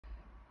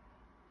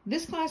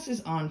This class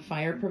is on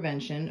fire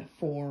prevention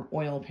for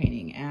oil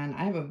painting, and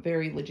I have a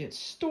very legit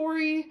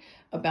story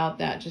about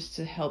that just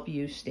to help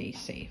you stay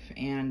safe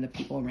and the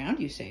people around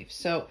you safe.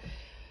 So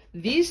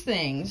these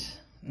things,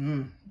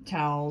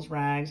 towels,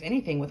 rags,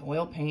 anything with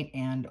oil paint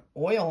and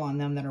oil on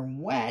them that are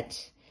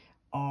wet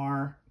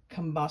are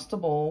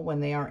combustible when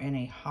they are in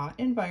a hot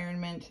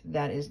environment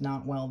that is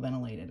not well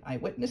ventilated. I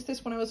witnessed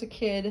this when I was a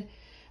kid.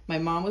 My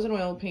mom was an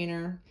oil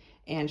painter,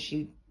 and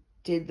she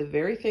did the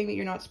very thing that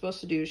you're not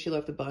supposed to do. She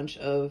left a bunch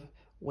of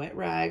wet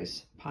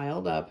rags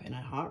piled up in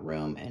a hot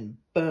room, and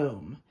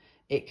boom,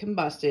 it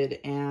combusted.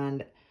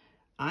 And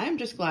I'm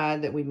just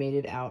glad that we made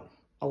it out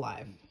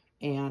alive,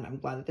 and I'm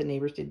glad that the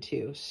neighbors did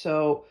too.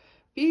 So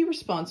be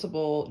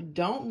responsible.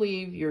 Don't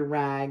leave your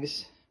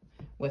rags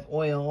with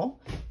oil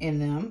in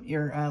them,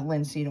 your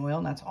linseed oil,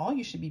 and that's all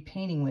you should be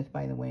painting with,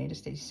 by the way, to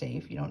stay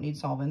safe. You don't need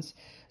solvents.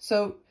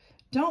 So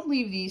don't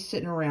leave these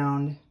sitting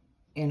around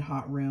in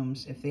hot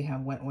rooms if they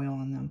have wet oil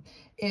on them.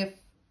 If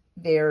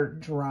they're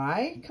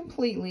dry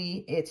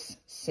completely, it's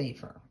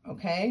safer,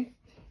 okay?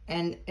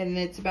 And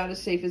it's about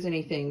as safe as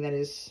anything that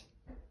is,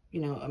 you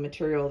know, a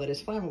material that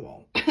is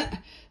flammable.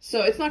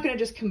 So it's not going to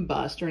just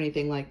combust or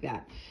anything like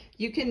that.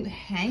 You can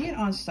hang it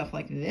on stuff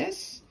like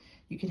this.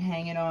 You can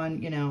hang it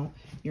on, you know,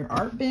 your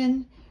art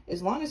bin,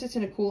 as long as it's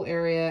in a cool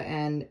area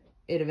and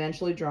it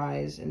eventually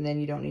dries, and then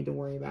you don't need to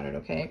worry about it,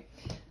 okay?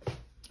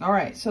 All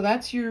right, so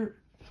that's your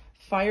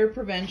fire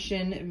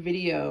prevention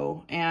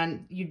video,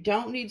 and you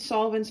don't need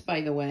solvents,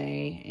 by the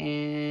way,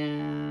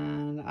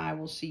 and I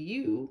will see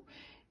you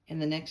in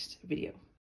the next video.